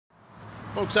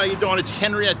Folks, how you doing? It's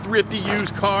Henry at Thrifty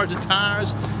Used Cars and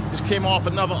Tires. Just came off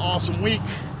another awesome week.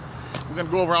 We're gonna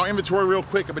go over our inventory real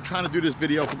quick. I've been trying to do this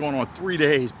video for going on 3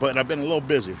 days, but I've been a little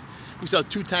busy. We sell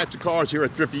two types of cars here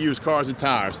at Thrifty Used Cars and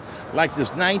Tires. Like this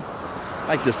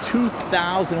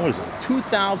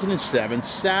 2007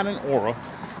 Saturn Aura.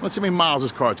 Let's see how many miles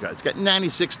this car's got. It's got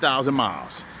 96,000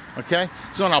 miles. Okay?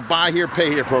 It's on our buy here, pay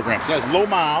here program. So it has low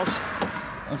miles.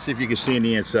 Let's see if you can see in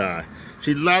the inside.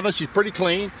 She's leather, she's pretty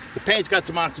clean. The paint's got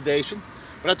some oxidation,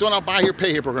 but that's on our buy here,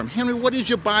 pay here program. Henry, what is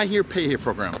your buy here, pay here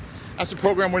program? That's the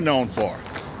program we're known for.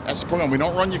 That's the program. We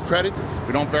don't run your credit.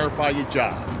 We don't verify your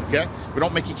job, okay? We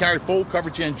don't make you carry full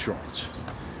coverage insurance.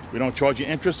 We don't charge you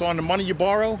interest on the money you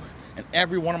borrow, and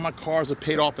every one of my cars are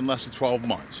paid off in less than 12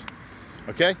 months,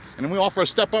 okay? And then we offer a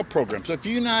step-up program. So if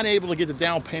you're not able to get the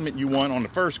down payment you want on the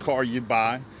first car you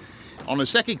buy, on the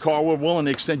second car, we're willing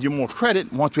to extend you more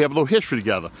credit once we have a little history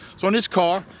together. So on this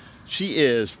car, she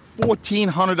is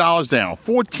 $1,400 down.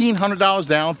 $1,400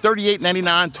 down,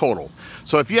 $3,899 total.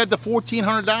 So if you had the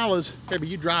 $1,400, baby,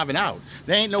 you're driving out.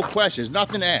 There ain't no questions,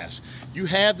 nothing to ask. You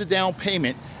have the down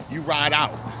payment, you ride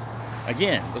out.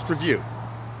 Again, let's review.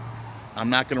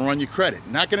 I'm not gonna run your credit.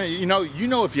 Not gonna, you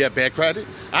know if you have bad credit.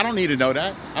 I don't need to know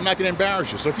that. I'm not gonna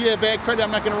embarrass you. So if you have bad credit,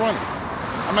 I'm not gonna run it.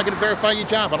 I'm not gonna verify your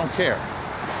job, I don't care.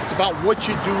 It's about what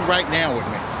you do right now with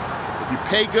me. If you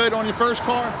pay good on your first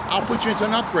car, I'll put you into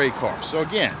an upgrade car. So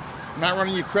again, I'm not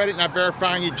running your credit, not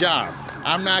verifying your job.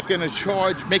 I'm not gonna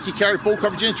make you carry full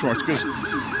coverage insurance because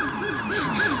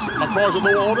my car's a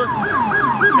little older,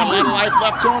 got a lot of life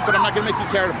left to them, but I'm not gonna make you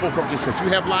carry the full coverage insurance. You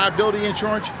have liability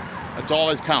insurance, that's all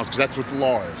that counts because that's what the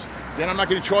law is. Then I'm not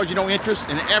gonna charge you no interest,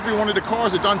 and every one of the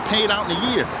cars are done paid out in a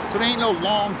year. So there ain't no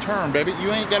long term, baby.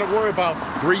 You ain't gotta worry about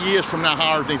 3 years from now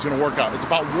how everything's gonna work out. It's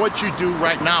about what you do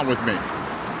right now with me.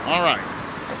 All right,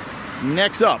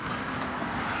 next up,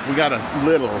 we got a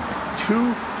little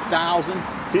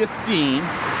 2015,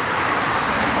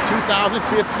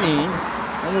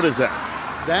 and what is that?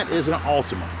 That is an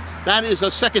Altima. That is a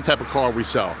second type of car we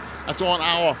sell. That's on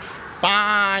our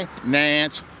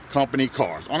finance company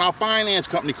cars. On our finance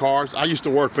company cars, I used to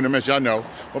work for them, as y'all know,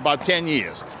 for about 10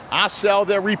 years. I sell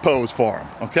their repos for them,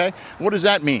 okay? What does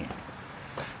that mean?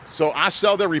 So I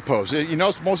sell their repos. You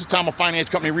know, most of the time a finance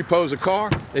company repos a car,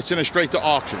 they send it straight to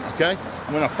auction, okay?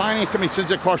 When a finance company sends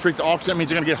their car straight to auction, that means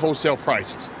they're gonna get wholesale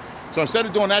prices. So instead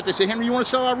of doing that, they say, Henry, you wanna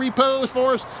sell our repos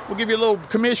for us? We'll give you a little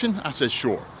commission. I said,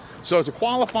 sure. So to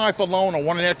qualify for a loan on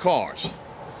one of their cars,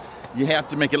 you have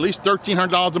to make at least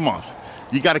 $1,300 a month.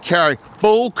 You got to carry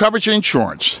full coverage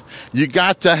insurance. You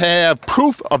got to have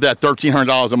proof of that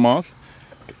 $1,300 a month.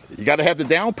 You got to have the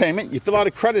down payment. You fill out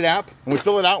a credit app, and we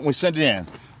fill it out and we send it in.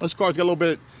 This car's got a little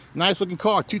bit nice looking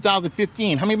car,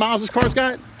 2015. How many miles this car's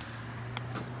got?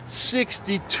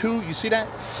 62, you see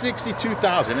that?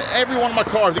 62,000. And every one of my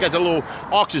cars, they got the little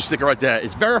auction sticker right there.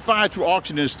 It's verified through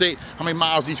auction in the state how many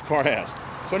miles each car has.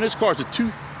 So in this car, it's a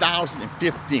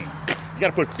 2015. You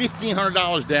got to put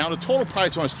 $1,500 down. The total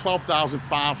price on it is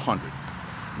 $12,500.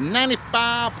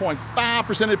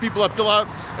 95.5% of the people that fill out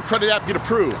a credit app get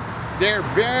approved. They're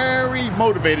very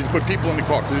motivated to put people in the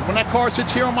car. Because when that car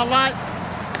sits here on my lot,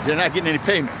 they're not getting any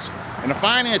payments. And the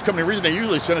finance company, the reason they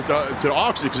usually send it to the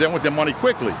auction is because they want their money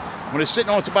quickly. When it's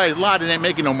sitting on somebody's lot, they ain't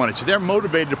making no money. So they're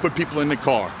motivated to put people in the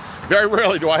car. Very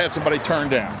rarely do I have somebody turned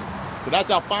down. So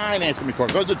that's our finance company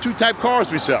cars. Those are two type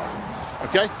cars we sell,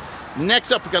 okay?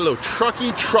 Next up, we got a little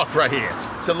trucky truck right here.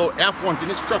 It's a little F1, and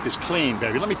this truck is clean,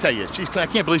 baby. Let me tell you, she's clean. I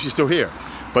can't believe she's still here.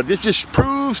 But this just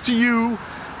proves to you,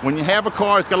 when you have a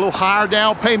car, it's got a little higher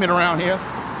down payment around here.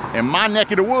 In my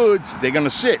neck of the woods, they're gonna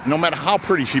sit, no matter how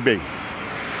pretty she be.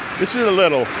 This is a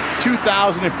little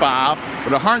 2005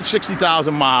 with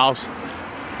 160,000 miles,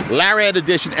 Lariat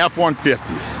Edition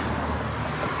F-150.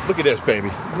 Look at this,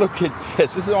 baby. Look at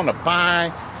this. This is on the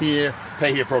buy here,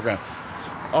 pay here program.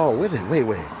 Oh, wait.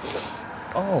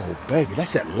 Oh, baby,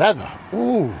 that's that leather.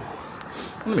 Ooh,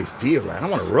 let me feel that. I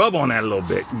want to rub on that a little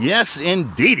bit. Yes,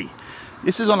 indeedy.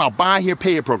 This is on our buy here,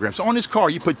 pay here program. So on this car,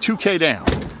 you put $2,000 down,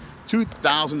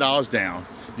 $2,000 down.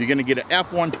 You're gonna get an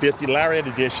F-150 Lariat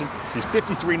Edition. She's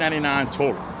 $53.99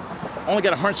 total. Only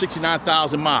got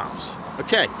 169,000 miles.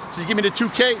 Okay, so you give me the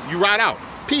 $2,000, you ride out.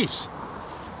 Peace.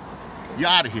 You're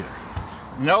out of here.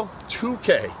 No,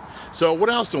 $2,000. So what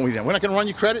else don't we do? We're not gonna run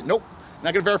your credit? Nope.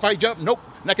 Not gonna verify your job? Nope.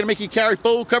 Not gonna make you carry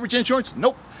full coverage insurance?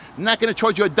 Nope. Not gonna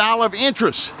charge you $1 of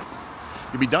interest.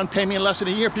 You'll be done paying me in less than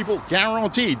a year, people.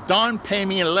 Guaranteed. Done paying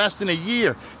me in less than a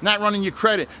year. Not running your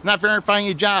credit. Not verifying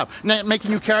your job. Not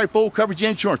making you carry full coverage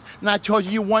insurance. Not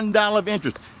charging you $1 of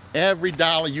interest. Every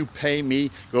dollar you pay me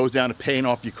goes down to paying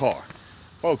off your car.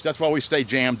 Folks, that's why we stay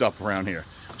jammed up around here.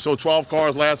 Sold 12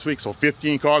 cars last week, sold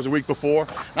 15 cars a week before.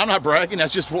 And I'm not bragging,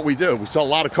 that's just what we do. We sell a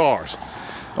lot of cars.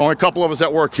 Only a couple of us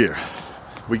that work here.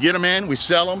 We get them in, we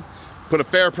sell them, put a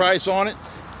fair price on it,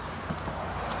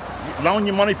 loan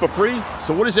you money for free.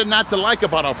 So what is there not to like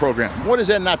about our program? What is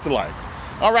there not to like?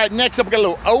 All right, next up we got a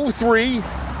little 03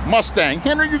 Mustang.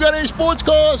 Henry, you got any sports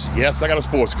cars? Yes, I got a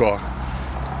sports car.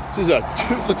 This is a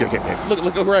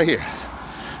look right here.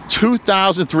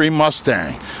 2003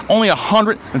 Mustang, only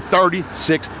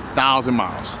 136,000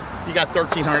 miles. You got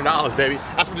 $1,300, baby.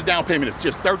 That's what the down payment is,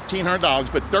 just $1,300.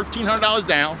 Put $1,300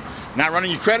 down. Not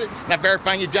running your credit, not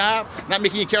verifying your job, not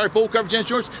making you carry full coverage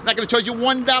insurance, not gonna charge you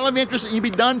 $1 of interest, and you'll be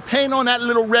done paying on that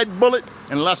little red bullet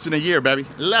in less than a year, baby.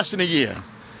 Less than a year.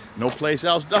 No place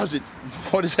else does it.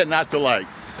 What is that not to like?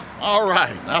 All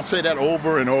right, I'll say that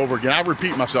over and over again. I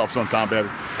repeat myself sometime, baby,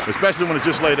 especially when it's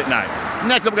just late at night.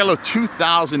 Next up, we got a little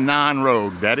 2009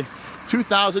 Rogue, daddy.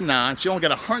 2009, she only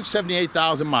got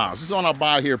 178,000 miles. This is on our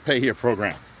buy here, pay here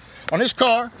program. On this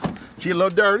car, she a little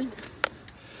dirty,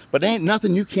 but there ain't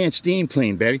nothing you can't steam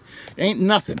clean, baby. Ain't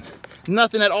nothing.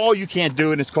 Nothing at all you can't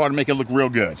do in this car to make it look real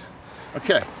good.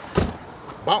 Okay,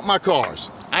 about my cars.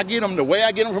 I get them the way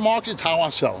I get them from auction, it's how I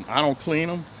sell them. I don't clean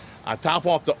them. I top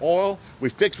off the oil. We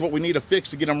fix what we need to fix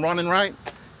to get them running right,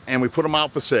 and we put them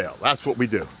out for sale. That's what we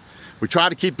do. We try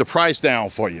to keep the price down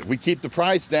for you. We keep the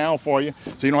price down for you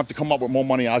so you don't have to come up with more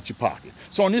money out your pocket.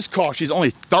 So on this car, she's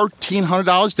only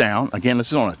 $1,300 down. Again, this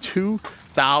is on a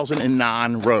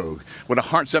 2009 Rogue with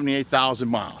 178,000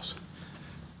 miles.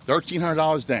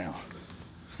 $1,300 down.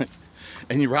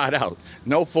 And you ride out.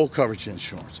 No full coverage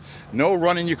insurance. No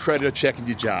running your credit or checking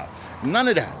your job. None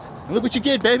of that. And look what you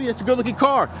get, baby. It's a good looking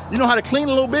car. You know how to clean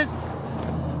a little bit?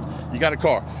 You got a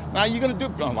car. Now you're gonna do,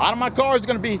 a lot of my cars are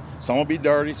gonna be, some will be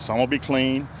dirty, some will be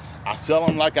clean. I sell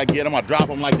them like I get them, I drop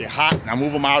them like they're hot, and I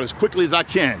move them out as quickly as I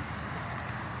can.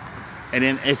 And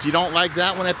then if you don't like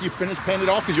that one after you finish paying it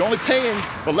off, because you're only paying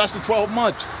for less than 12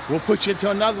 months, we'll put you into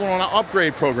another one on our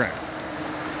upgrade program.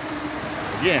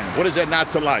 Again, what is that not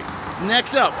to like?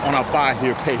 Next up on our buy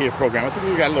here, pay here program, I think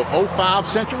we got a little 05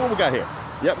 Sentra. What we got here?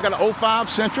 Yep, we got an 05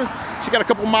 Sentra. She got a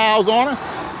couple miles on her.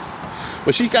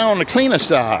 But she got on the cleaner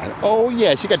side. Oh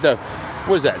yeah, she got the,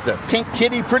 what is that? The pink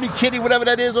kitty, pretty kitty, whatever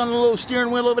that is on the little steering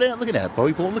wheel over there. Look at that,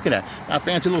 people, look at that. Got a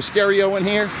fancy little stereo in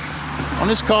here. On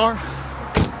this car,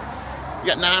 you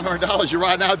got $900 you're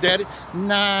riding out, daddy.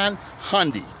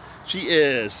 $900. She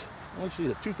is, what is she,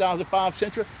 a 2005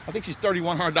 Sentra? I think she's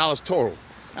 $3,100 total.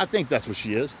 I think that's what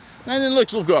she is. And then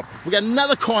let's look up. We got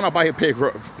another car on our buy here, pay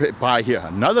here.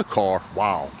 Another car,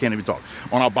 wow, can't even talk.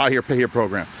 On our buy here, pay here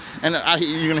program. And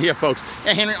you're gonna hear folks,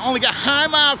 hey Henry, only got high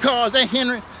mile cars. Hey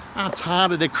Henry, I'm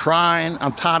tired of the crying.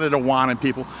 I'm tired of the whining,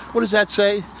 people. What does that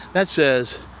say? That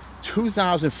says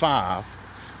 2005,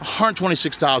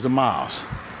 126,000 miles.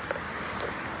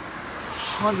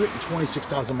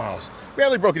 126,000 miles.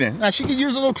 Barely broken in. Now she could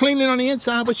use a little cleaning on the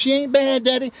inside, but she ain't bad,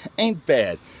 daddy. Ain't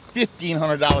bad.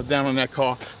 $1,500 down on that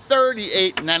car,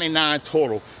 $38.99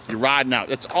 total. You're riding out.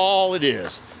 That's all it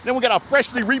is. Then we got our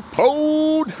freshly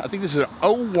repoed, I think this is an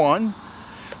 01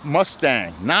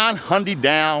 Mustang, $900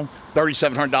 down,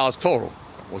 $3,700 total.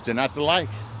 What's there not to like?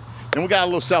 Then we got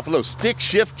a little stick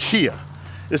shift Kia.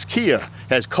 This Kia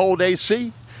has cold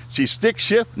AC. She's stick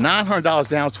shift, $900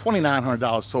 down,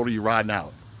 $2,900 total. You're riding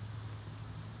out.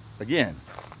 Again,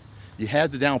 you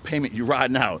have the down payment, you're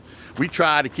riding out. We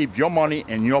try to keep your money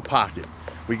in your pocket.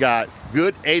 We got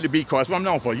good A to B cars. What I'm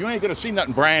known for. You ain't gonna see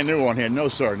nothing brand new on here. No,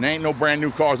 sir. There ain't no brand new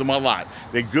cars on my lot.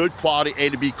 They're good quality A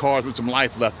to B cars with some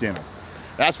life left in them.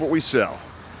 That's what we sell.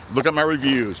 Look at my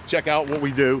reviews. Check out what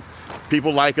we do.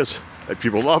 People like us.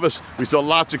 People love us. We sell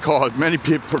lots of cars. Many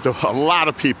people, a lot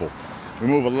of people. We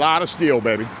move a lot of steel,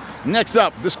 baby. Next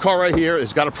up, this car right here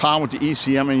has got a problem with the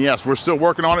ECM, and yes, we're still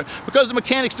working on it because the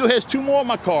mechanic still has 2 more of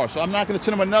my cars, so I'm not gonna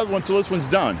send him another one until this one's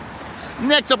done.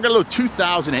 Next up, we got a little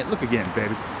 2008. Look again,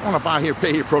 baby. I want to buy here,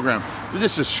 pay here program.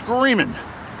 This is screaming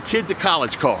kid to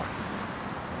college car.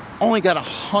 Only got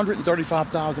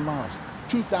 135,000 miles.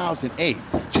 2008.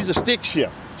 She's a stick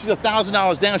shift. She's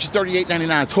 $1,000 down. She's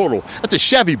 $38.99 total. That's a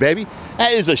Chevy, baby.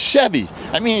 That is a Chevy.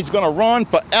 That means it's gonna run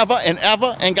forever and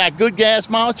ever and got good gas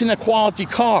mileage and a quality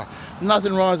car.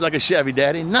 Nothing runs like a Chevy,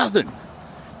 daddy. Nothing.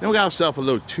 Then we got ourselves a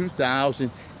little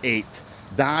 2008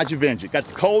 Dodge Avenger. Got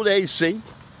the cold AC.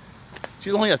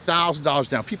 She's only $1,000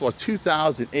 down. People are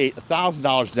 2008,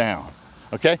 $1,000 down.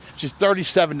 Okay? She's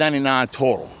 $37.99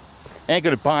 total. Ain't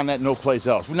gonna buy that no place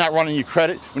else. We're not running your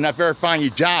credit. We're not verifying your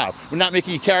job. We're not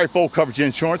making you carry full coverage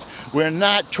insurance. We're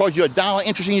not charging you $1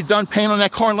 interest and you're done paying on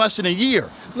that car in less than a year.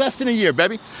 Less than a year,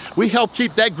 baby. We help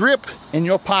keep that grip in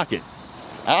your pocket.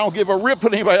 I don't give a rip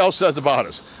what anybody else says about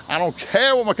us. I don't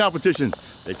care what my competition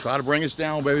They try to bring us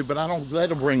down, baby, but I don't let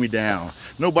them bring me down.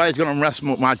 Nobody's gonna mess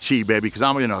with my chi, baby, because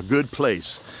I'm in a good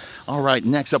place. All right,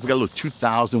 next up, we got a little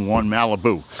 2001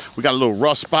 Malibu. We got a little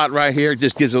rust spot right here. It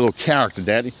just gives it a little character,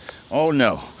 Daddy. Oh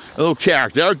no, a little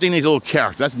character. Everything needs a little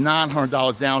character. That's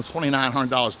 $900 down,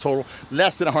 $2,900 total,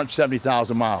 less than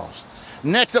 170,000 miles.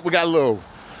 Next up, we got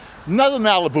another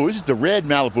Malibu. This is the red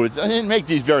Malibu. I didn't make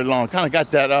these very long. Kind of got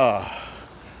that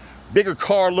bigger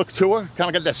car look to her. Kind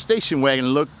of got that station wagon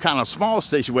look, kind of small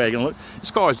station wagon look.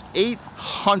 This car is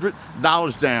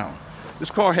 $800 down. This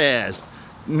car has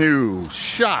new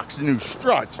shocks, new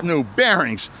struts, new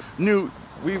bearings,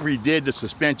 we redid the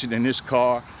suspension in this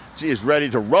car. She is ready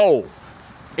to roll.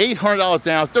 $800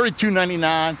 down,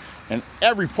 $32.99, and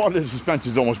every part of the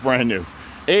suspension is almost brand new.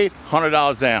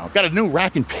 $800 down. Got a new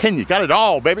rack and pinion. Got it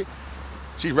all, baby.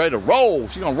 She's ready to roll.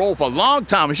 She's gonna roll for a long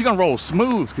time, and she's gonna roll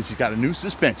smooth because she's got a new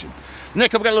suspension.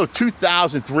 Next up, we got a little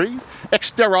 2003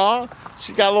 Xterra.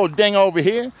 She's got a little ding over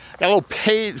here. Got a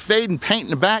little fade and paint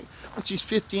in the back, but she's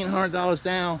 $1,500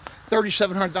 down,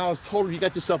 $3,700 total. You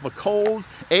got yourself a cold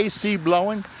AC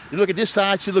blowing. You look at this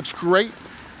side, she looks great.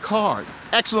 Car,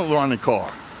 excellent running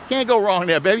car. Can't go wrong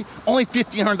there, baby. Only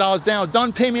 $1,500 down.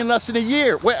 Done pay me in less than a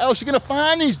year. Where else you gonna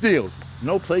find these deals?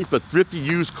 No place but thrifty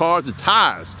used cars and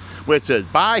tires, where it says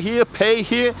buy here, pay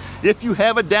here. If you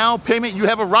have a down payment, you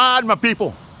have a ride, my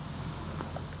people.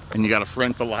 And you got a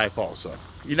friend for life also.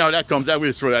 You know, that we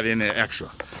just throw that in there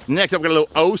extra. Next up, we got a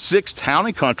little 06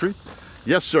 Town & Country.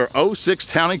 Yes, sir, 06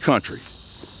 Town & Country.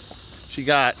 She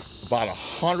got about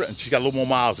 100, and she got a little more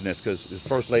miles in this because the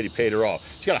first lady paid her off.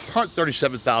 She got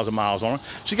 137,000 miles on her.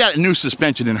 She got a new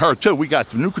suspension in her too. We got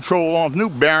the new control arms, new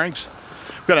bearings.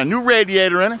 We got a new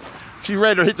radiator in her. She's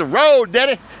ready to hit the road,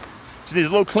 Daddy. She needs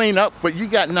a little cleanup, but you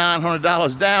got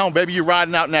 $900 down, baby. You're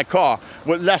riding out in that car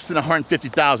with less than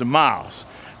 150,000 miles.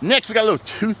 Next, we got a little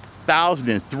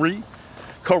 2003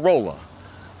 Corolla.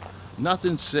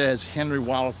 Nothing says Henry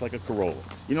Wallace like a Corolla.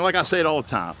 You know, like I say it all the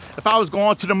time, if I was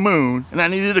going to the moon and I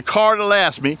needed a car to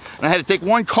last me, and I had to take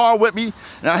one car with me,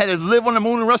 and I had to live on the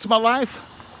moon the rest of my life,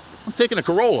 I'm taking a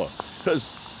Corolla,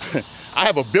 because I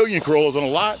have a billion Corollas on a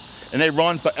lot, and they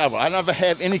run forever. I never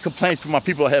have any complaints from my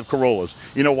people that have Corollas.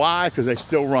 You know why? Because they're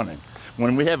still running.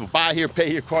 When we have a buy here, pay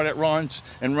here car that runs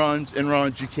and runs and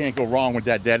runs, you can't go wrong with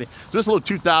that, Daddy. So this little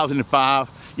 2005,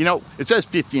 you know, it says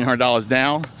 $1,500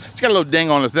 down. It's got a little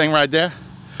ding on the thing right there.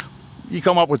 You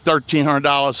come up with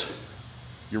 $1,300,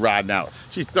 you're riding out.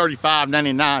 She's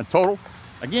 $35.99 total.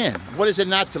 Again, what is it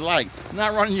not to like?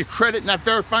 Not running your credit, not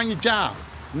verifying your job,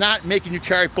 not making you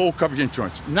carry full coverage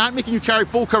insurance. Not making you carry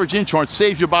full coverage insurance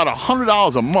saves you about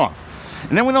 $100 a month.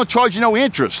 And then we don't charge you no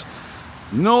interest.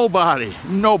 Nobody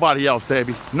else,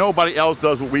 baby. Nobody else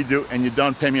does what we do, and you're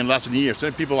done paying me in less than a year.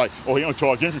 Some people are like, oh, he don't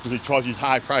charge interest because he charges these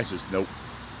high prices. Nope,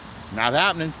 not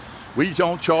happening. We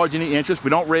don't charge any interest. We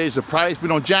don't raise the price. We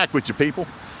don't jack with you people.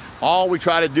 All we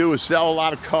try to do is sell a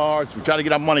lot of cars. We try to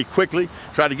get our money quickly,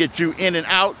 try to get you in and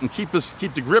out and keep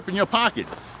the grip in your pocket.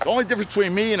 The only difference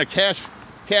between me and a cash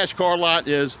car lot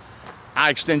is I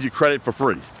extend you credit for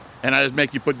free, and I just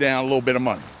make you put down a little bit of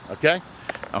money, okay?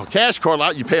 A cash car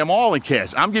lot, you pay them all in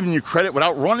cash. I'm giving you credit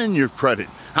without running your credit.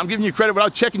 I'm giving you credit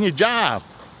without checking your job.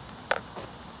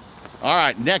 All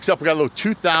right, next up, we got a little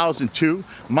 2002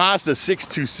 Mazda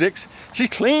 626. She's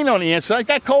clean on the inside,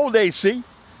 got cold AC.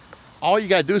 All you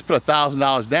gotta do is put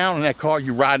 $1,000 down on that car,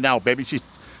 you're riding out, baby. She's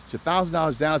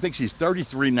 $1,000 down, I think she's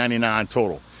 $33.99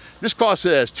 total. This car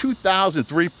says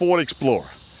 2003 Ford Explorer.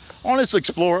 On this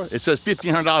Explorer, it says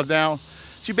 $1,500 down.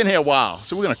 She's been here a while,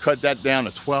 so we're gonna cut that down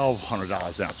to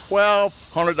 $1,200 down.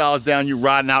 $1,200 down, you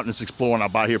riding out in this Explorer in our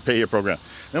buy here, pay here program.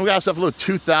 Then we got ourselves a little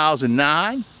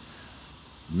 2009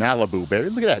 Malibu, baby.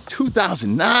 Look at that,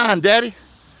 2009, Daddy.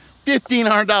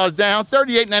 $1,500 down,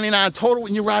 $38.99 total,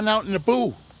 and you're riding out in the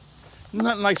boo.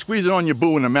 Nothing like squeezing on your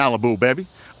boo in the Malibu, baby.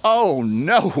 Oh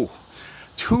no,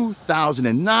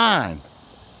 2009,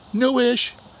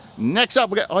 newish. Next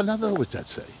up, we got, oh, now what's that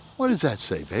say? What does that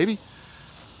say, baby?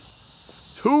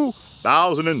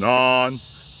 2009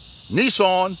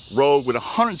 Nissan Rogue with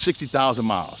 160,000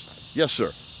 miles. Yes,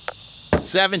 sir.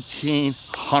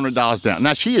 $1,700 down.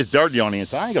 Now, she is dirty on the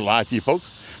inside. I ain't gonna lie to you, folks.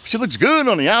 She looks good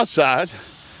on the outside,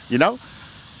 you know?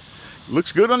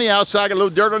 Looks good on the outside, got a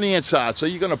little dirt on the inside. So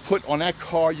you're gonna put, on that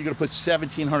car, you're gonna put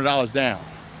 $1,700 down.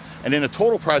 And then the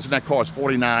total price of that car is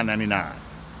 $49.99.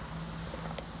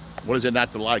 What is it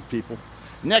not to like, people?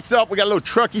 Next up, we got a little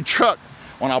trucky truck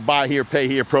on our buy here, pay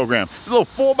here program. It's a little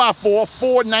 4x4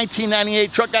 Ford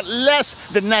 1998 truck, got less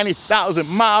than 90,000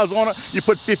 miles on it. You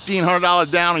put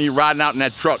 $1,500 down and you're riding out in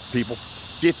that truck, people.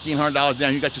 $1,500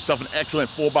 down, you got yourself an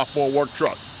excellent 4x4 work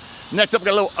truck. Next up, we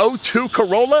got a little 02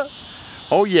 Corolla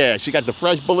Oh yeah, she got the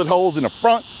fresh bullet holes in the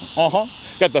front.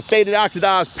 Got the faded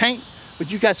oxidized paint. But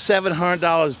you got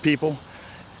 $700, people.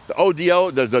 The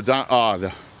ODO,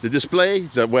 the display,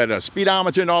 where the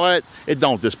speedometer and all that, it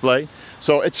don't display.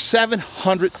 So it's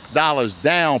 $700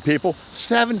 down, people.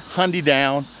 $700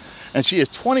 down. And she is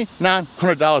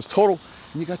 $2,900 total.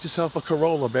 And you got yourself a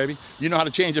Corolla, baby. You know how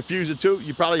to change a fuse or two?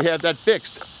 You probably have that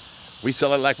fixed. We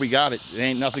sell it like we got it. It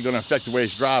ain't nothing gonna affect the way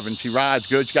it's driving. She rides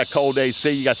good, she got cold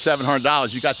AC, you got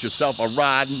 $700, you got yourself a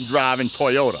riding, driving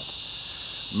Toyota.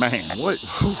 Man, what,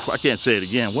 I can't say it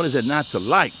again. What is it not to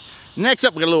like? Next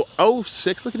up, we got a little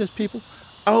 06, look at this, people.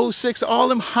 06, all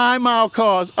them high mile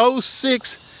cars.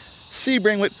 06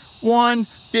 Sebring with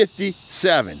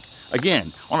 157.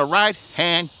 Again, on the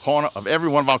right-hand corner of every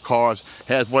one of our cars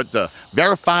has what the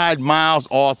verified miles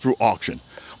are through auction.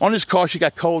 On this car, she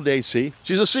got cold AC.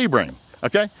 She's a Sebring,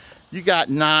 okay? You got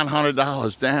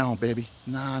 $900 down, baby.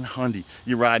 $900.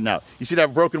 You're riding out. You see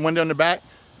that broken window in the back?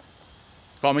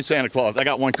 Call me Santa Claus. I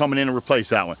got one coming in to replace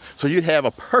that one. So you'd have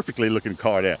a perfectly looking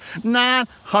car there.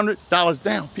 $900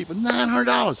 down, people.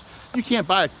 $900. You can't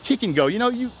buy a kick and go. You know,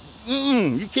 you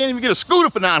can't even get a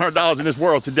scooter for $900 in this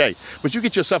world today. But you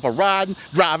get yourself a riding,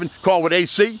 driving car with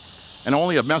AC and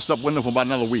only a messed up window for about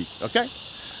another week, okay?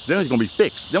 Then it's gonna be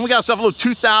fixed. Then we got ourselves a little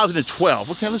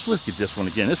 2012. Okay, let's look at this one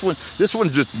again. This one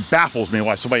just baffles me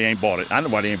why somebody ain't bought it. I know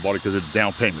why they ain't bought it because of the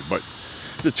down payment, but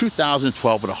the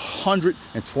 2012 with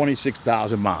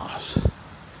 126,000 miles.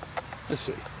 Let's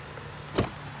see.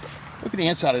 Look at the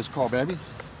inside of this car, baby.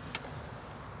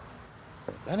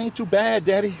 That ain't too bad,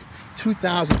 Daddy.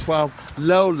 2012,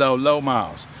 low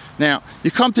miles. Now, you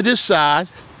come to this side.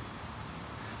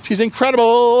 She's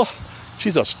incredible.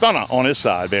 She's a stunner on this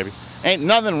side, baby. Ain't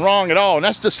nothing wrong at all. And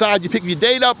that's the side you pick your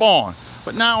date up on.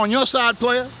 But now on your side,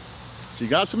 player, she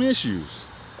got some issues.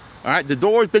 All right, the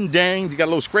door's been dinged. You got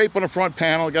a little scrape on the front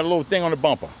panel. You got a little thing on the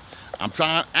bumper. I'm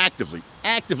trying actively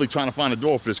trying to find a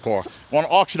door for this car. On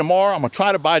auction tomorrow, I'm gonna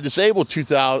try to buy a disabled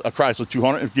Chrysler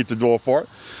 200 and get the door for it.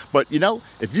 But you know,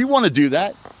 if you wanna do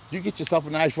that, you get yourself a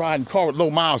nice riding car with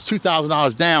low miles,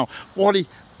 $2,000 down,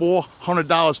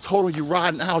 $4,400 total. You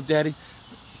riding out, Daddy.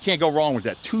 You can't go wrong with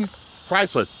that.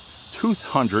 Chrysler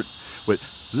 200 with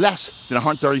less than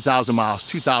 130,000 miles,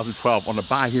 2012 on the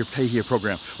buy here, pay here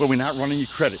program, where we're not running your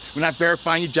credit, we're not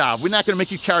verifying your job, we're not gonna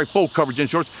make you carry full coverage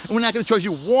insurance, and we're not gonna charge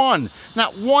you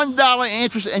not $1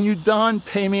 interest, and you done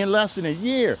pay me in less than a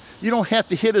year. You don't have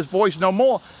to hear this voice no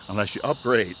more unless you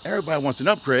upgrade. Everybody wants an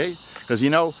upgrade, because you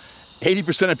know,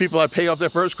 80% of people that pay off their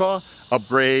first car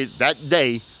upgrade that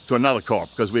day to another car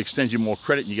because we extend you more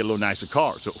credit and you get a little nicer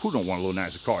car. So who don't want a little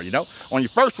nicer car, you know? On your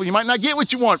first one, you might not get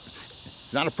what you want.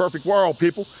 It's not a perfect world,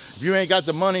 people. If you ain't got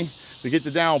the money to get the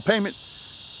down payment,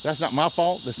 that's not my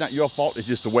fault. That's not your fault. It's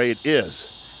just the way it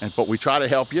is. But we try to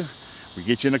help you. We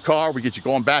get you in the car. We get you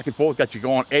going back and forth. Got you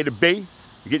going A to B.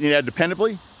 We're getting you there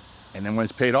dependably. And then when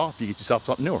it's paid off, you get yourself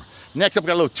something newer. Next up, we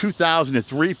got a little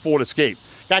 2003 Ford Escape.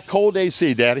 Got cold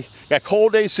AC, Daddy. Got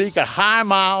cold AC, got high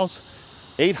miles,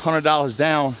 $800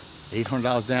 down.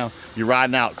 $800 down. You're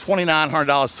riding out.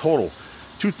 $2,900 total.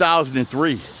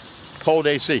 2003. Cold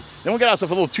AC. Then we got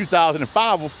ourselves a little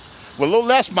 2005 with a little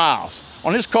less miles.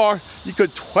 On this car, you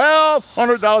could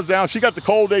 $1,200 down. She got the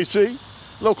cold AC, a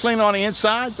little clean on the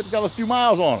inside, but got a few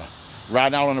miles on her.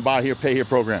 Riding out on the buy here, pay here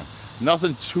program.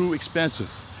 Nothing too expensive.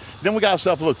 Then we got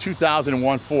ourselves a little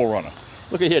 2001 4Runner.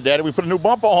 Look at here, Daddy, we put a new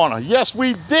bumper on her. Yes,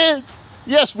 we did.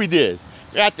 Yes, we did.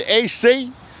 Got the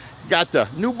AC, got the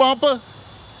new bumper,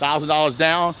 $1,000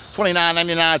 down,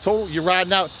 $2,999 total. You're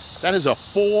riding out. That is a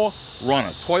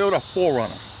 4Runner, Toyota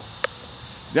 4Runner.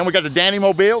 Then we got the Danny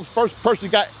Mobile. First person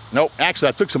got, nope, actually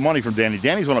I took some money from Danny.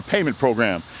 Danny's on a payment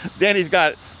program. Danny's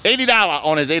got $80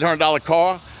 on his $800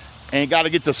 car and got to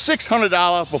get to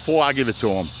 $600 before I give it to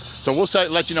him. So we'll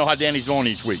let you know how Danny's doing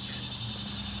each week.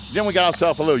 Then we got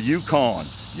ourselves a little Yukon.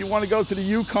 You want to go to the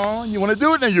Yukon? You want to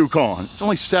do it in the Yukon? It's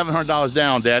only $700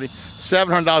 down, Daddy.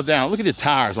 $700 down. Look at the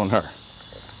tires on her.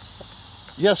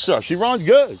 Yes, sir. She runs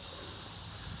good.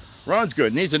 Runs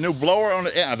good. Needs a new blower on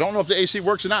the. I don't know if the AC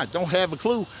works or not. Don't have a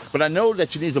clue. But I know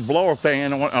that she needs a blower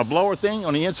fan, a blower thing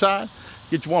on the inside.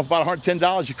 Get you one for about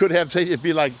 $110. You could have, it'd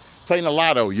be like playing a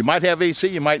lotto. You might have AC,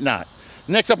 you might not.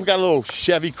 Next up, we got a little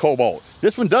Chevy Cobalt.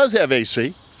 This one does have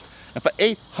AC. And for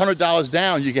 $800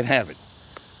 down, you can have it.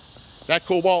 That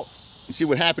Cobalt, you see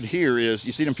what happened here is,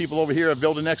 you see them people over here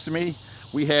building next to me?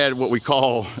 We had what we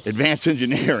call advanced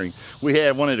engineering. We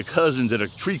had one of the cousins at a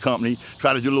tree company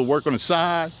try to do a little work on the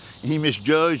side, and he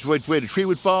misjudged where the tree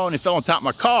would fall, and it fell on top of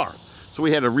my car. So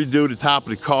we had to redo the top of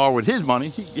the car with his money.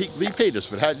 He paid us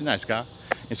for that, nice guy.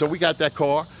 And so we got that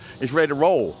car, it's ready to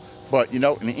roll. But you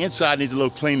know, and the inside needs a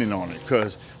little cleaning on it,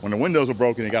 because when the windows were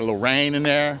broken, it got a little rain in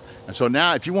there. And so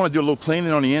now if you want to do a little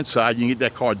cleaning on the inside, you can get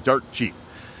that car dirt cheap.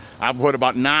 I put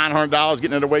about $900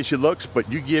 getting it the way she looks,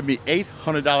 but you give me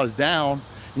 $800 down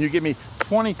and you give me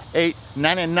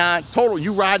 $28.99 total.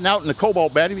 You riding out in the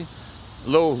Cobalt, baby. A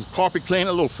little carpet cleaner,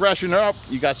 a little freshener up,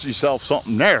 you got yourself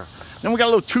something there. Then we got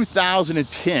a little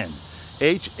 2010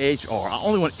 HHR. I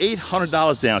only went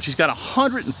 $800 down. She's got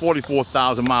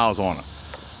 144,000 miles on her.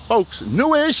 Folks,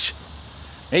 newish,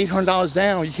 $800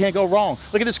 down, you can't go wrong.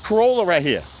 Look at this Corolla right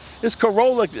here. This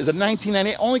Corolla is a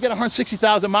 1998, only got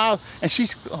 160,000 miles, and she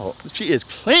is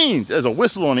clean. There's a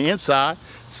whistle on the inside.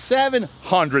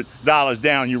 $700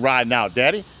 down, you riding out,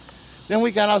 daddy. Then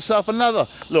we got ourselves another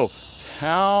little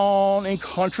town and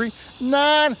country,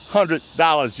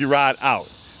 $900 you ride out.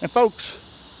 And folks,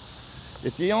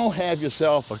 if you don't have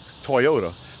yourself a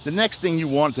Toyota, the next thing you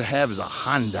want to have is a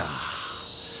Honda.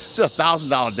 It's a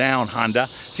 $1,000 down Honda.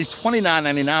 She's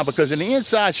 $29.99 because in the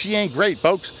inside, she ain't great,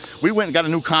 folks. We went and got a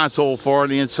new console for her on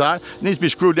the inside. It needs to be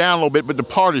screwed down a little bit, but the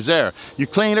part is there. You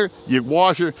clean her, you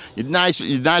wash her, you nice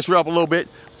her up a little bit.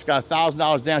 It's got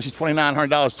 $1,000 down. She's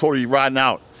 $2,900 total. You riding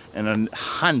out in a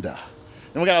Honda.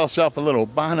 Then we got ourselves a little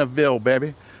Bonneville,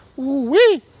 baby.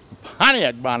 Ooh-wee!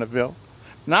 Pontiac Bonneville.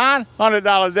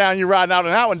 $900 down. You riding out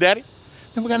in that one, daddy.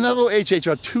 Then we got another little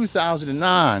HHR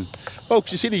 2009.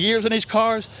 Folks, you see the years on these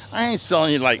cars? I ain't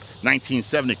selling you like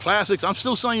 1970 classics. I'm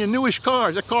still selling you newish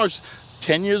cars. That car's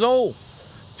 10 years old.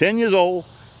 10 years old.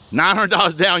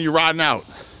 $900 down. You riding out.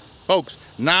 Folks,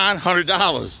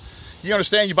 $900. You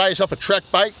understand? You buy yourself a Trek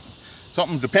bike,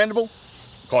 something dependable,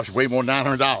 it costs you way more than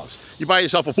 $900. You buy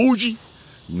yourself a Fuji,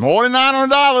 more than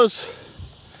 $900.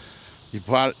 You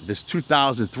bought this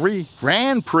 2003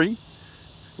 Grand Prix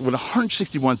with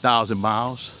 161,000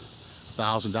 miles,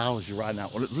 $1,000 you're riding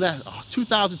out.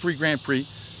 2003 Grand Prix,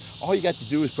 all you got to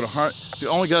do is put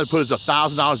only got to put is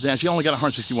 $1,000 down. She only got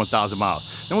 161,000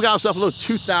 miles. Then we got ourselves a little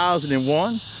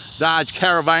 2001 Dodge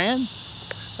Caravan.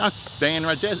 That van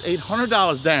right there is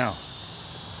 $800 down.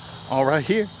 All right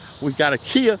here, we got a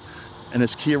Kia, and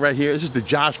this Kia right here, this is the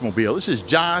Josh Mobile. This is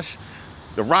Josh,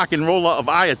 the rock and roller of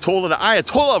Ayatollah, the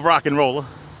Ayatollah of rock and roller.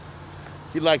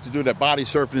 He liked to do that body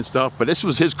surfing and stuff, but this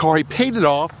was his car. He paid it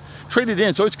off, traded it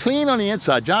in, so it's clean on the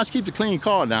inside. Josh keeps a clean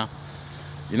car now.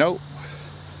 You know,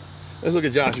 let's look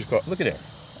at Josh's car. Look at that.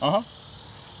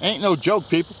 Ain't no joke,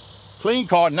 people. Clean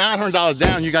car, $900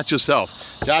 down, you got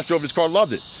yourself. Josh drove his car,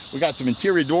 loved it. We got some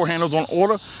interior door handles on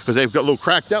order because they've got a little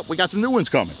cracked up. We got some new ones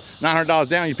coming. $900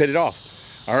 down, you paid it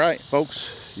off. All right,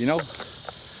 folks, you know,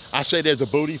 I say there's a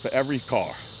booty for every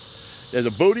car. There's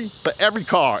a booty for every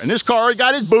car. And this car already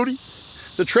got its booty.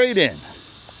 It's a trade-in.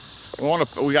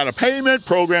 We got a payment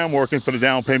program working for the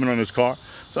down payment on this car.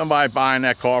 Somebody buying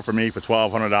that car for me for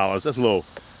 $1,200. That's a little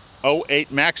 08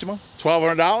 Maxima,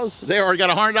 $1,200. They already got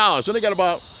 $100. So they got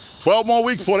about 12 more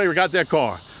weeks before they got that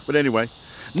car. But anyway,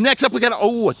 next up we got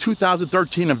a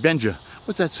 2013 Avenger.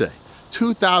 What's that say?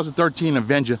 2013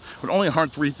 Avenger with only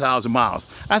 103,000 miles.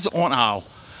 That's on our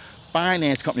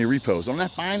finance company repos. On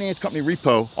that finance company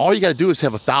repo, all you got to do is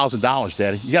have $1,000,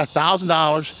 daddy. You got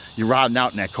 $1,000, you're riding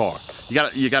out in that car.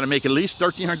 You got to make at least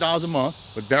 $1,300 a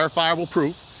month with verifiable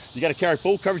proof. You got to carry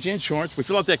full coverage insurance. We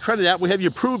fill out that credit app. We have you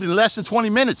approved in less than 20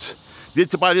 minutes. Did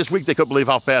somebody this week, they couldn't believe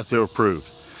how fast they were approved.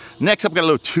 Next up, we got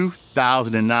a little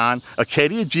 2009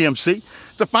 Acadia GMC.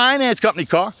 It's a finance company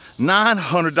car.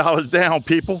 $900 down,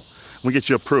 people. We get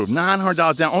you approved.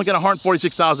 $900 down. Only got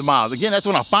 146,000 miles. Again, that's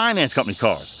on our finance company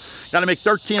cars. Got to make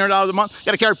 $1,300 a month.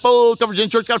 Got to carry full coverage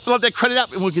insurance. Got to fill out that credit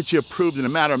app, and we'll get you approved in a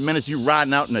matter of minutes. You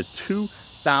riding out in a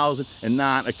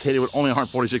 2009 Acadia with only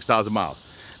 146,000 miles.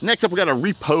 Next up, we got a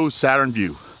reposed Saturn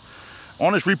Vue.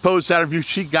 On this reposed Saturn Vue,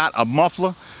 she got a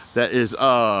muffler that is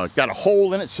got a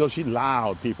hole in it, so she's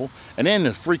loud, people. And then the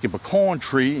freaking pecan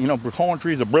tree. You know, pecan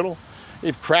trees are brittle.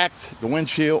 They've cracked the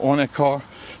windshield on that car.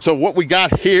 So what we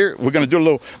got here, we're gonna do a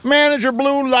little Manager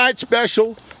Blue Light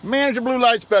Special. Manager Blue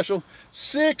Light Special,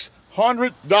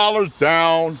 $600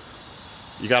 down.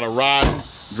 You got a riding,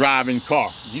 driving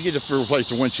car. You get to replace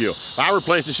the windshield. If I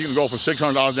replace it, she can go from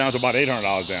 $600 down to about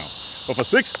 $800 down. But for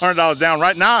 $600 down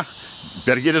right now, you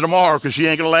better get it tomorrow because she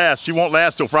ain't gonna last. She won't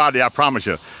last till Friday, I promise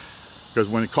you. Because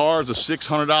when the cars are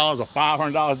 $600 or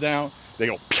 $500 down, they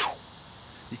go pew.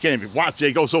 You can't even watch,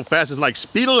 they go so fast, it's like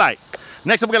speed of light.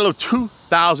 Next up, we got a little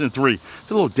 2003.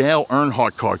 It's a little Dale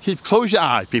Earnhardt car. Close your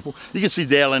eyes, people. You can see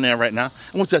Dale in there right now.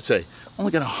 And what's that say?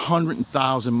 Only got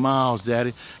 100,000 miles,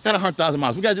 daddy. Got 100,000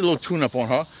 miles. We got to do a little tune-up on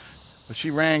her. But she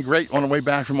ran great on the way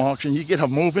back from auction. You get her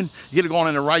moving, you get her going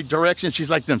in the right direction. She's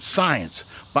like them science.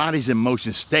 Body's in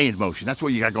motion, stay in motion. That's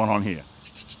what you got going on here.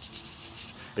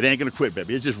 It ain't gonna quit,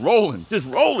 baby. It's just rolling, just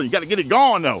rolling. You gotta get it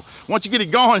going though. Once you get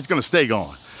it going, it's gonna stay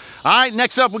going. All right,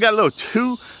 next up, we got a little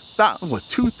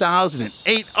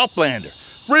 2008 Uplander.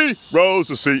 3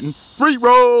 rows of seating, 3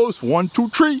 rows, 1, 2,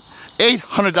 3.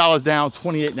 $800 down,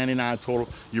 $28.99 total.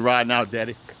 You riding out,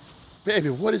 daddy. Baby,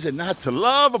 what is it not to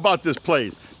love about this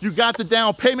place? You got the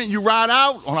down payment, you ride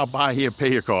out on our buy here, pay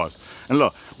here cars. And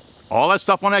look, all that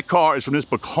stuff on that car is from this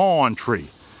pecan tree.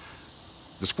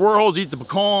 The squirrels eat the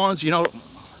pecans, you know.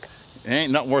 It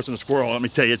ain't nothing worse than a squirrel, let me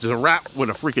tell you. It's a rat with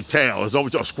a freaking tail. It's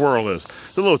always what a squirrel is.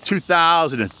 It's a little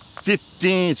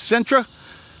 2015 Sentra.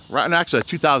 Right now, actually, a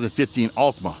 2015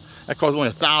 Altima. That costs only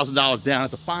 $1,000 down.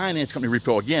 It's a finance company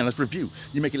repo. Again, let's review.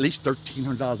 You make at least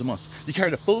 $1,300 a month. You carry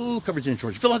the full coverage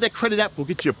insurance. You fill out that credit app, we'll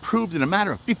get you approved in a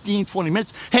matter of 15, 20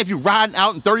 minutes. Have you riding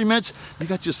out in 30 minutes? You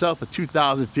got yourself a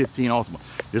 2015 Altima.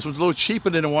 This one's a little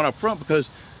cheaper than the one up front because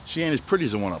she ain't as pretty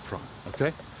as the one up front,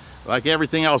 okay? Like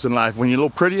everything else in life, when you're a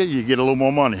little prettier, you get a little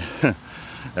more money.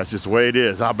 That's just the way it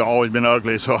is. I've always been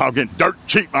ugly, so I'm getting dirt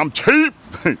cheap. I'm cheap.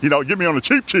 You know, get me on the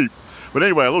cheap. But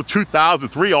anyway, a little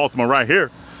 2003 Altima right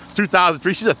here.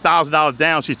 2003, she's $1,000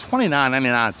 down. She's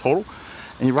 $29.99 total.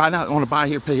 And you're riding out on the buy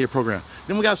here, pay here program.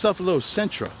 Then we got ourselves a little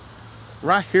Sentra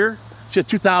right here. She's a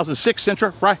 2006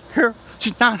 Sentra right here.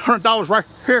 She's $900 right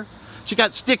here. She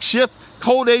got stick shift,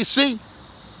 cold AC.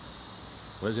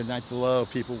 What is it not to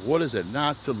love, people? What is it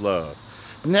not to love?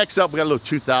 Next up, we got a little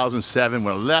 2007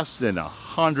 with less than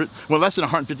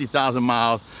 150,000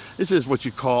 miles. This is what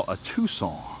you call a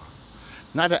Tucson.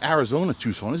 Not an Arizona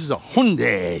Tucson, this is a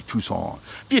Hyundai Tucson.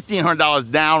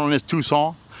 $1,500 down on this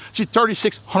Tucson. She's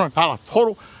 $3,600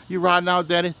 total. You riding out,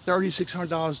 daddy,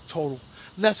 $3,600 total.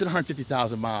 Less than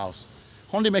 150,000 miles.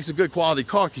 Hyundai makes a good quality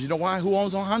car, because you know why? Who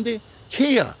owns on Hyundai?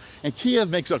 Kia. And Kia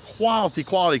makes a quality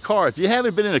car. If you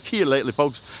haven't been in a Kia lately,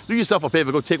 folks, do yourself a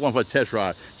favor, go take one for a test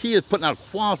ride. Kia is putting out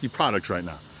quality products right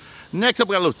now. Next up,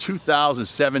 we got a little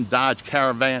 2007 Dodge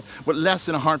Caravan with less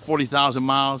than 140,000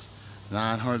 miles.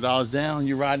 $900 down,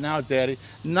 you riding out, daddy.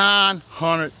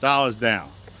 $900 down.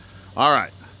 All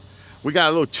right, we got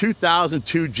a little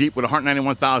 2002 Jeep with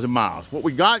 191,000 miles. What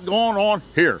we got going on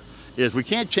here is we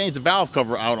can't change the valve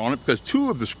cover out on it because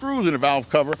 2 of the screws in the valve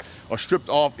cover are stripped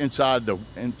off inside the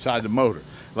motor,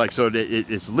 like so that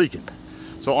it's leaking.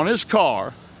 So on this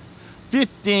car,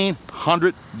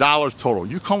 $1,500 total.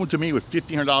 You come to me with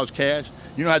 $1,500 cash,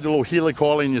 you know how to do a little heli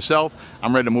coil in yourself,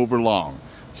 I'm ready to move her along.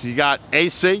 She got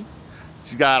AC,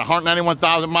 she's got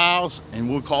 191,000 miles, and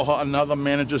we'll call her another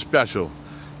manager special.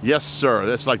 Yes, sir.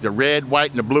 That's like the red,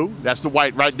 white, and the blue. That's the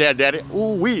white right there, daddy.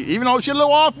 Ooh, wee. Even though she's a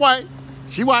little off-white,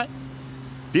 she white.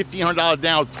 $1,500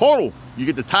 down total. You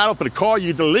get the title for the car, you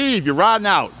get to leave, you're riding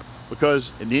out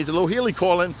because it needs a little heli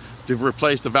coiling to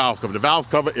replace the valve cover. The valve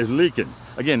cover is leaking.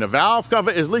 Again, the valve cover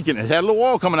is leaking. It had a little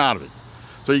oil coming out of it.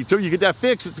 So until you get that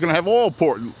fixed, it's gonna have oil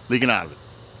port leaking out of it.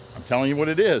 I'm telling you what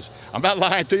it is. I'm not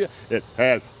lying to you. It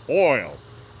has oil.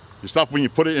 The stuff, when you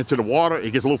put it into the water,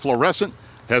 it gets a little fluorescent.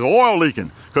 It has oil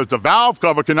leaking because the valve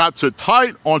cover cannot sit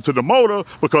tight onto the motor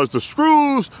because the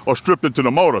screws are stripped into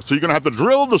the motor. So you're gonna have to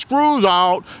drill the screws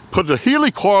out, put the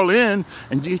heli coil in,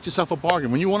 and you get yourself a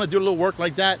bargain. When you wanna do a little work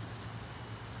like that,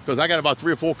 because I got about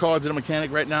 3 or 4 cars in the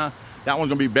mechanic right now, that one's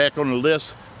gonna be back on the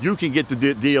list, you can get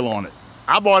the deal on it.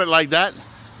 I bought it like that,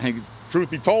 and truth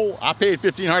be told, I paid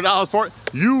 $1,500 for it.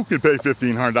 You can pay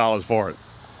 $1,500 for it.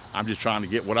 I'm just trying to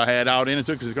get what I had out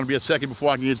into it because it's gonna be a second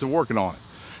before I can get to working on it.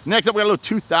 Next up, we got a little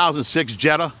 2006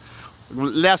 Jetta,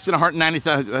 less than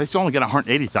 190,000. It's only got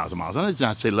 180,000 miles. I did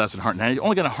not say less than 190.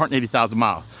 Only got 180,000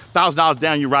 miles. $1,000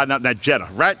 down, you're riding out in that Jetta.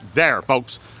 Right there,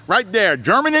 folks. Right there,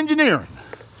 German engineering.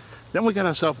 Then we got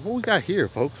ourselves, what we got here,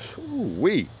 folks?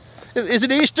 Ooh-wee. Is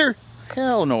it Easter?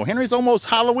 Hell no, Henry, it's almost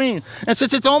Halloween. And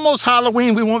since it's almost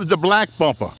Halloween, we went with the black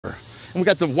bumper. And we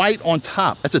got the white on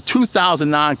top. That's a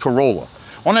 2009 Corolla.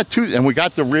 On that and we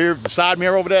got the side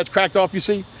mirror over there, it's cracked off, you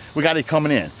see? We got it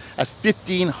coming in. That's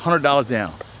 $1,500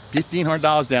 down.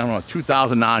 $1,500 down on a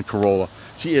 2009 Corolla.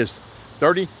 She is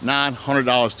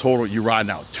 $3,900 total, you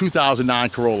riding out. 2009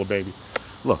 Corolla, baby.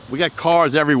 Look, we got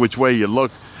cars every which way you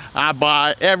look. I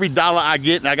buy every dollar I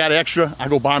get and I got extra, I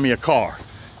go buy me a car.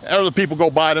 Other people go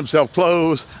buy themselves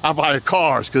clothes, I buy the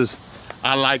cars because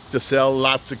I like to sell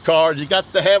lots of cars. You got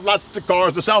to have lots of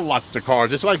cars to sell lots of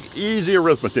cars. It's like easy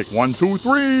arithmetic. 1, 2,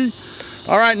 3.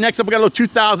 All right, next up we got a little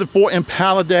 2004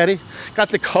 Impala, daddy. Got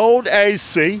the cold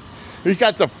AC. We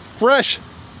got the fresh,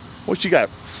 what you got?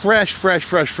 Fresh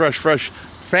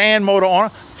fan motor on her,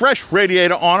 fresh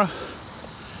radiator on her.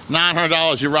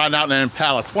 $900 you're riding out in an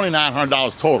Impala,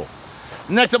 $2,900 total.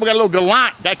 Next up we got a little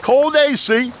Galant, got cold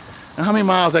AC. And how many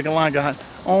miles that Galant got?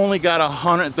 only got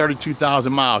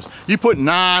 132,000 miles. You put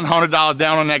 $900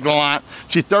 down on that Gallant.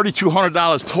 She's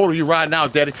 $3,200 total. You riding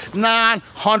out, daddy.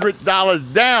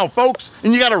 $900 down, folks.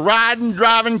 And you got a riding,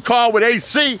 driving car with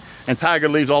AC. And Tiger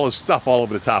leaves all his stuff all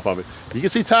over the top of it. You can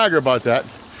see Tiger about that.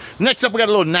 Next up, we got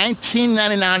a little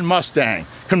 1999 Mustang,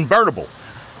 convertible.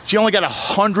 She only got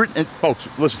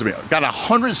folks, listen to me, got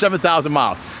 107,000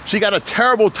 miles. She got a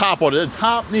terrible top on it. The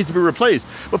top needs to be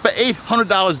replaced. But for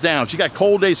 $800 down, she got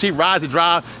cold AC, ride to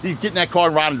drive. You can get in that car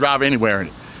and ride and drive anywhere in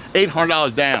it.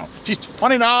 $800 down. She's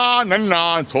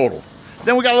 $29.99 total.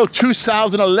 Then we got a little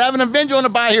 2011 Avenger on the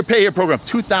buy here, pay here program.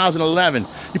 2011.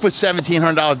 You put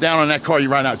 $1,700 down on that car, you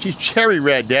ride out. She's cherry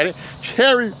red, daddy.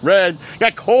 Cherry red.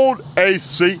 Got cold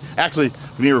AC. Actually,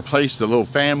 we need to replace the little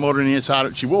fan motor on the inside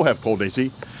of it. She will have cold AC.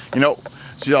 You know,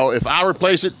 so if I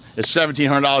replace it, it's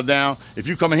 $1,700 down. If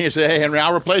you come in here and say, hey, Henry,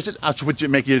 I'll replace it, I'll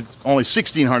make it only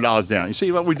 $1,600 down. You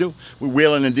see what we do? We're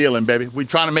wheeling and dealing, baby. We're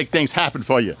trying to make things happen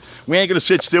for you. We ain't gonna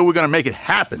sit still, we're gonna make it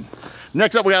happen.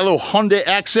 Next up, we got a little Hyundai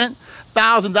Accent.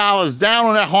 $1,000 down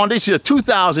on that Honda. She's a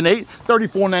 2008,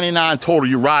 $34.99 total.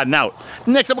 You're riding out.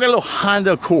 Next up, we got a little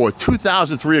Honda Accord,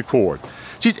 2003 Accord.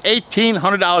 She's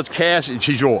 $1,800 cash and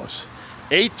she's yours.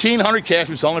 $1,800 cash,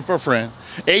 we're selling it for a friend.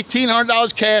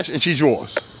 $1,800 cash and she's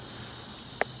yours.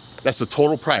 That's the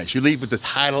total price. You leave with the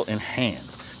title in hand.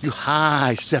 You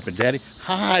high stepping, daddy.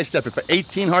 High stepping for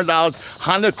 $1,800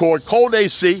 Honda Accord, cold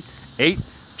AC,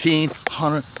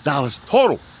 $1,800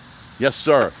 total. Yes,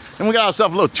 sir. And we got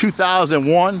ourselves a little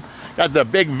 2001. Got the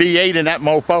big V8 in that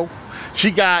mofo. She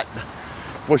got,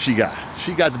 what she got?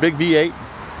 She got the big V8.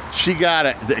 She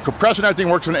got the compressor and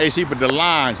everything works on the AC, but the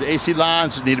AC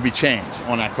lines need to be changed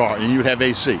on that car, and you'd have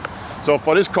AC. So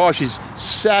for this car, she's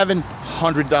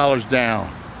 $700 down.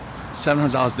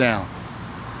 $700 down.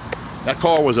 That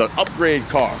car was an upgrade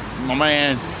car. My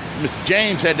man, Mr.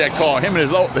 James had that car. Him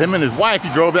and his wife,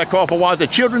 he drove that car for a while at the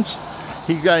Children's.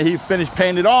 He finished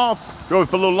paying it off, drove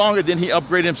it for a little longer, then he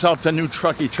upgraded himself to a new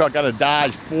truck. Got a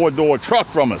Dodge 4-door truck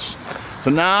from us. So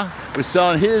now we're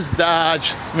selling his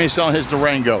selling his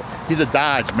Durango. He's a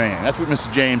Dodge man. That's what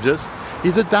Mr. James is.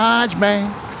 He's a Dodge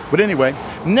man. But anyway,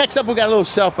 next up we got a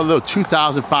little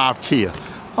 2005 Kia.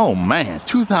 Oh man,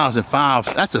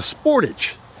 2005, that's a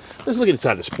Sportage. Let's look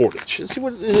inside the Sportage. Let's see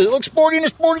what, does it look sporty in the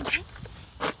Sportage?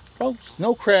 Folks,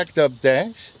 no cracked up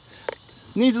dash.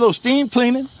 Needs a little steam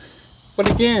cleaning. But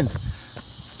again,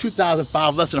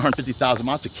 2005, less than 150,000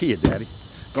 miles. It's a Kia, daddy.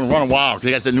 Gonna run a while.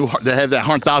 They got they have that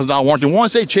 $100,000 warranty.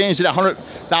 Once they changed to that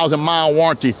 100,000 mile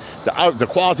warranty, the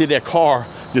quality of their car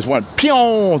just went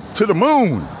pew to the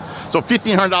moon. So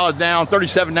 $1,500 down,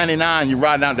 $37.99. You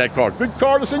riding out that car. Good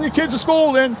car to send your kids to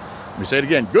school in. Let me say it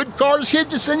again. Good car to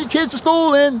send your kids to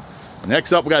school in.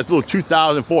 Next up, we got this little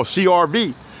 2004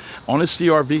 CRV. On this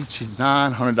CRV, she's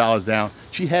 $900 down.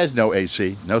 She has no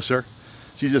AC. No, sir.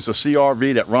 She's just a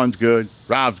CRV that runs good,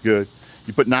 drives good.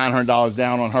 You put $900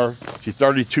 down on her. She's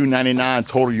 $32.99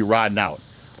 total. You riding out.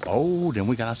 Oh, then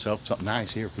we got ourselves something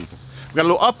nice here, people. We got a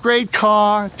little upgrade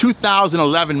car,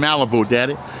 2011 Malibu,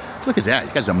 daddy. Look at that.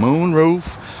 You got the moon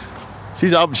roof.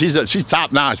 She's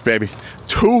top notch, baby.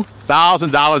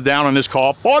 $2,000 down on this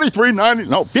car.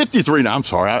 $53.99. I'm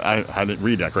sorry, I didn't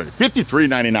read that correctly.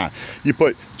 $53.99. You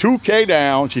put $2K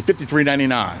down. She's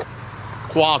 $53.99.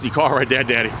 Quality car right there,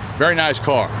 daddy. Very nice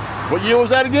car. What year was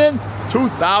that again?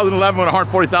 2011 with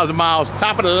 140,000 miles.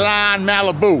 Top of the line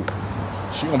Malibu.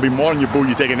 She's gonna be more than your boo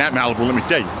you taking that Malibu, let me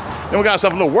tell you. Then we got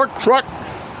ourselves a little work truck.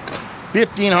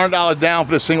 $1,500 down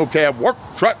for the single cab work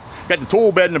truck. Got the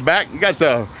tool bed in the back. You got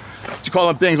the, what you call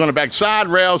them things on the back, side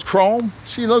rails, chrome.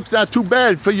 She looks not too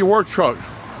bad for your work truck.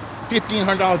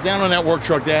 $1,500 down on that work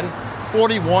truck, daddy.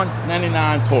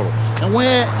 $41.99 total. And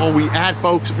where are we at,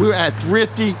 folks? We're at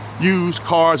Thrifty Used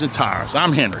Cars and Tires.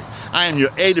 I'm Henry. I am your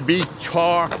A to B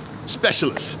car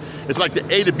specialist. It's like the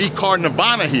A to B car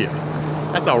Nirvana here.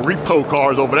 That's our repo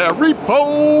cars over there.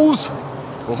 Repos!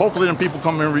 Well, hopefully them people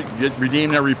come and redeem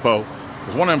their repo.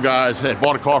 Because one of them guys had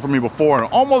bought a car from me before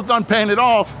and almost done paying it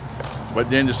off, but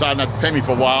then decided not to pay me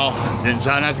for a while, then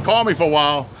decided not to call me for a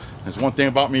while. There's one thing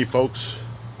about me, folks.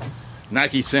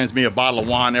 Nike sends me a bottle of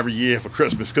wine every year for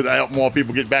Christmas because I help more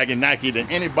people get back in Nike than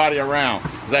anybody around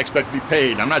because I expect to be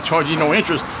paid. I'm not charging you no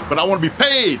interest, but I want to be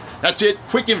paid. That's it.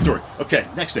 Quick inventory. Okay,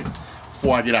 next thing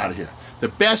before I get out of here. The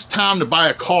best time to buy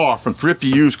a car from Thrifty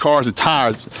Used Cars and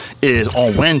Tires is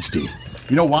on Wednesday.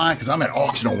 You know why? Because I'm at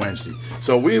auction on Wednesday.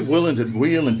 So we're willing to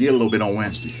wheel and deal a little bit on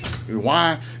Wednesday.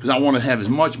 Why? Because I want to have as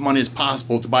much money as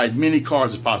possible to buy as many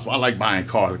cars as possible. I like buying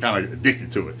cars. I'm kind of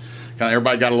addicted to it.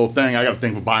 Everybody got a little thing. I got a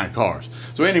thing for buying cars.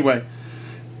 So anyway,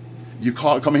 You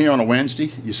come here on a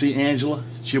Wednesday, you see Angela,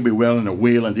 she'll be willing to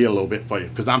wheel and deal a little bit for you,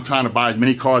 because I'm trying to buy as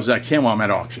many cars as I can while I'm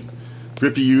at auction.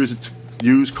 50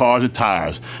 used cars and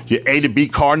tires. Your A to B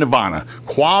car Nirvana.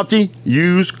 Quality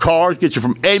used cars get you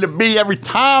from A to B every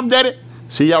time, daddy.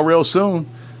 See y'all real soon.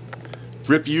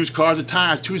 Thrift Used Cars and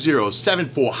Tires,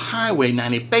 2074 Highway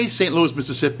 90, Bay St. Louis,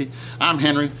 Mississippi. I'm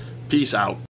Henry. Peace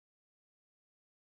out.